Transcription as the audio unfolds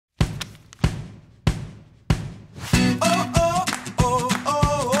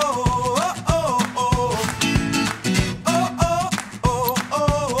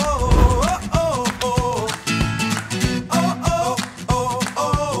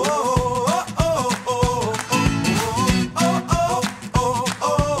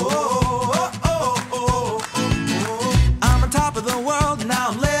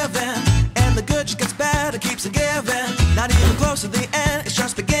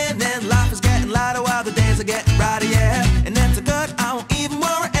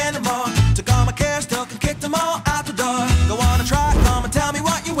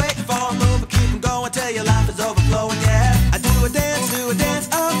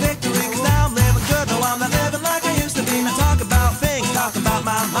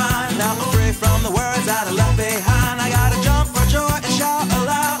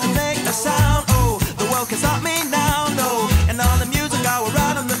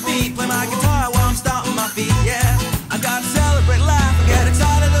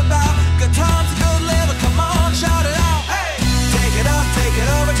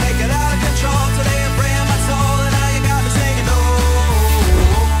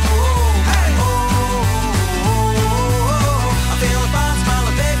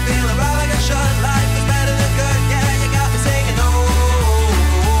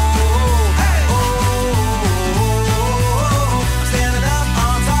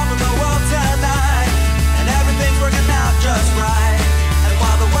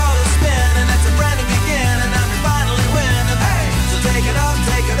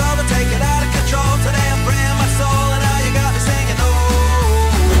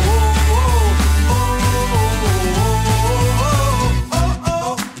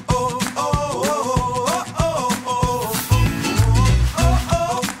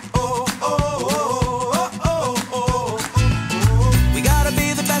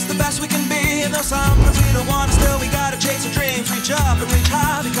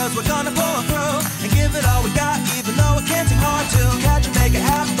smile, because we're gonna pull through and give it all we got, even though it can't seem hard to catch and make it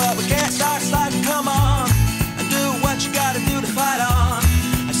happen. But we can't start sliding, come on, and do what you gotta do to fight on.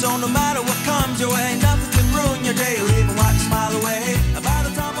 And so no matter what comes your way,